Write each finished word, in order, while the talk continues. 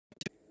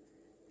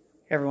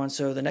Everyone,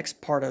 so the next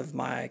part of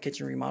my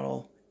kitchen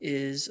remodel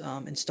is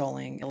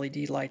installing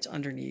LED lights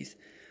underneath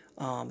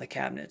the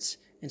cabinets.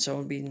 And so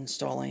I'll be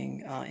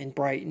installing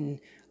Enbrighten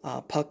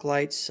puck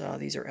lights.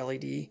 These are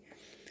LED.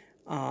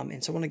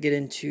 And so I want to get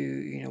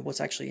into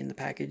what's actually in the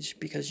package,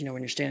 because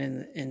when you're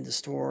standing in the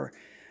store,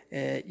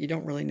 you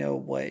don't really know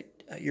what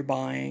you're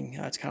buying.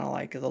 It's kind of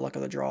like the luck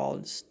of the draw,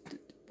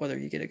 whether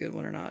you get a good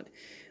one or not.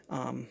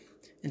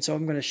 And so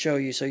I'm going to show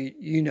you, so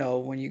you know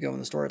when you go in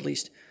the store at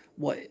least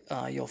what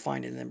you'll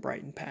find in the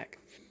Enbrighten pack.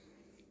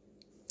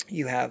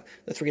 You have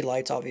the 3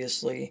 lights,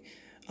 obviously.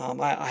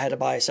 I had to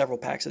buy several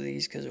packs of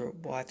these because,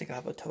 well, I think I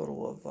have a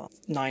total of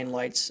 9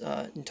 lights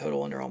in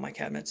total under all my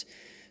cabinets.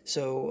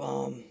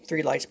 So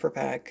 3 lights per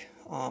pack.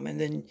 And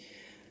then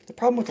the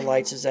problem with the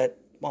lights is that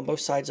on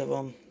both sides of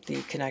them, the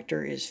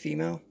connector is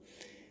female.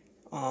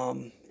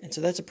 And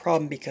so that's a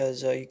problem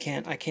because I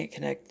can't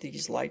connect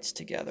these lights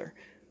together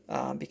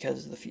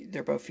because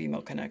they're both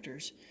female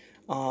connectors.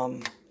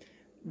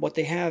 What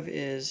they have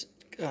is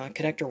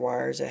connector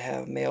wires that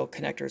have male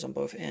connectors on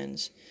both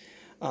ends.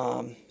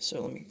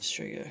 So let me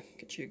show you,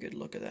 get you a good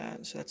look at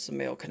that. So that's the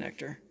male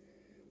connector.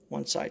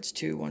 One side's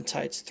 2, one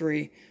side's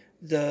 3.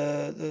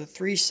 The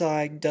 3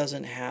 side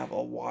doesn't have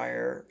a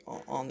wire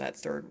on that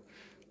third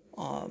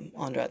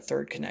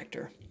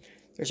connector.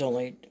 There's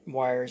only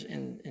wires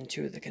in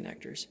 2 of the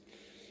connectors.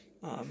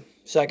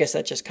 So I guess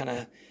that just kind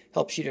of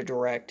helps you to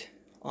direct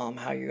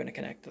how you're going to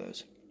connect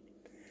those.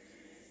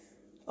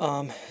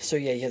 So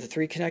yeah, you have the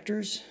 3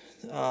 connectors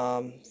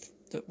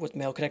with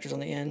male connectors on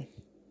the end,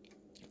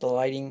 the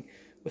lighting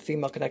with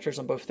female connectors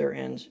on both their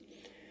ends,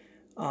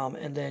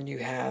 and then you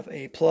have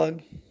a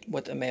plug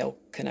with a male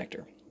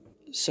connector.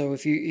 So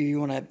if you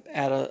want to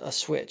add a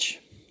switch,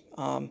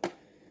 so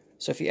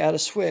if you add a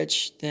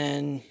switch,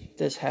 then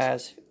this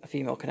has a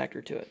female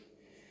connector to it.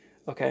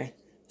 Okay,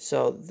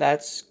 so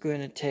that's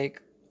going to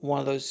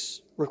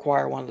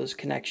require one of those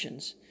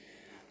connections.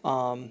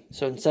 So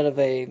instead of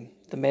the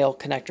male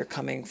connector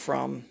coming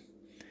from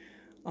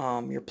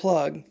your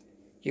plug,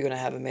 you're going to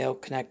have a male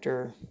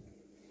connector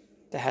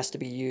that has to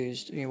be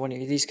used. One of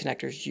these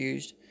connectors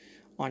used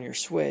on your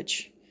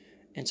switch,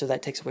 and so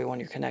that takes away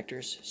one of your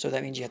connectors. So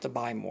that means you have to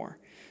buy more.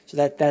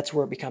 So that's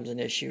where it becomes an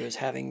issue, is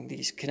having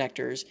these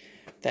connectors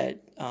that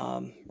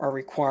are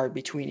required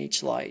between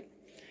each light.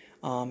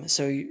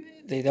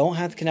 They don't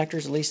have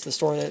connectors. At least the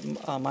store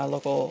that my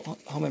local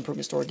home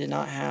improvement store did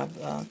not have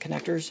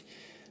connectors.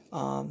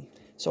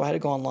 So I had to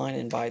go online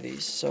and buy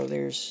these. So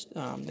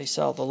they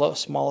sell the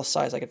smallest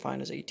size I could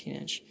find is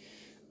 18-inch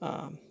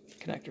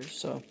connectors.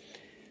 So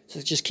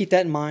just keep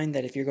that in mind,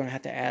 that if you're going to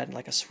have to add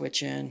like a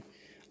switch in,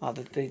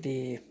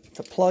 the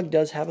plug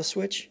does have a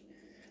switch.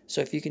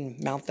 So if you can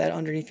mount that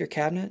underneath your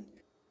cabinet.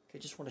 Okay,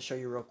 just want to show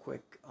you real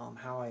quick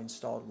how I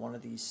installed one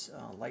of these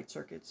light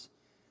circuits.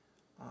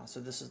 So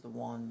this is the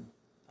one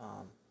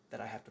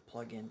that I have to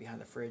plug in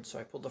behind the fridge. So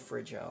I pulled the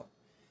fridge out.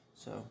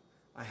 So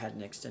I had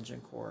an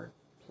extension cord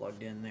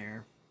plugged in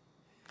there.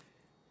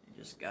 I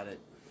just got it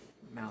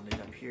mounted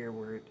up here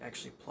where it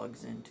actually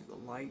plugs into the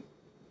light.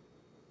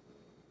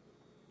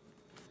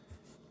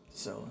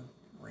 So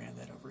ran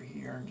that over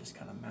here and just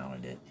kind of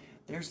mounted it.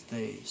 There's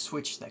the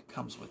switch that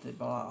comes with it,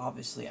 but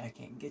obviously I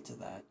can't get to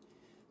that,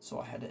 so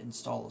I had to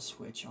install a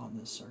switch on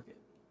this circuit.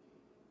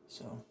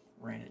 So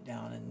ran it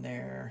down in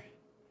there,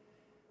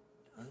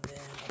 and then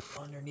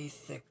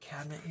underneath the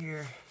cabinet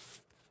here,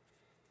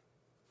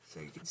 so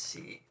you can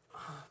see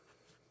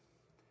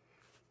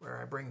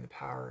where I bring the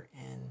power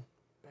in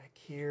back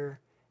here.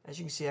 As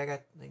you can see, you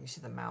can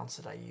see the mounts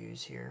that I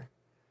use here.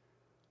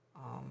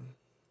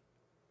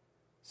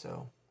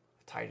 So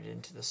I tied it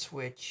into the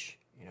switch.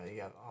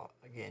 You have,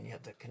 again, you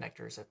have the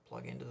connectors that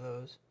plug into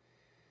those.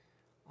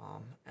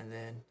 And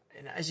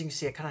as you can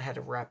see, I kind of had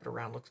to wrap it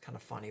around. It looks kind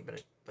of funny,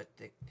 but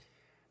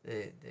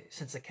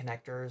since the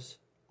connectors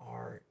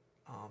are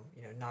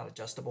not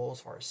adjustable as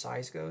far as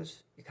size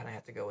goes, you kind of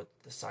have to go with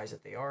the size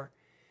that they are,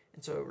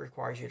 and so it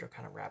requires you to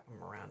kind of wrap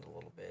them around a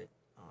little bit.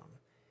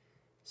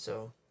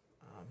 So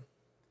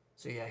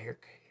yeah,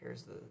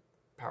 here's the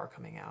power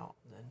coming out,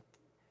 and then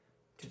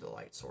to the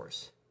light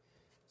source.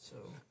 So,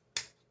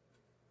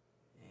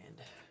 and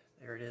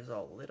there it is,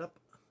 all lit up.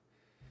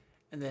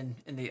 And then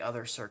in the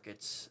other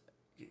circuits,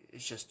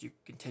 it's just you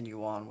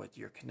continue on with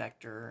your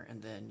connector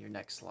and then your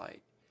next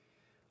light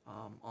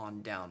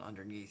on down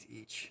underneath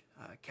each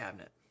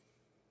cabinet.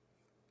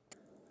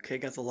 Okay,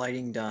 got the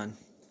lighting done.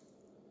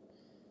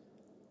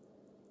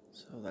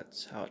 So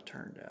that's how it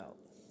turned out.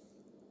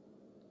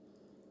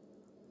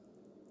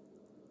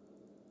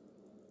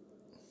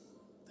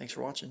 Thanks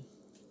for watching.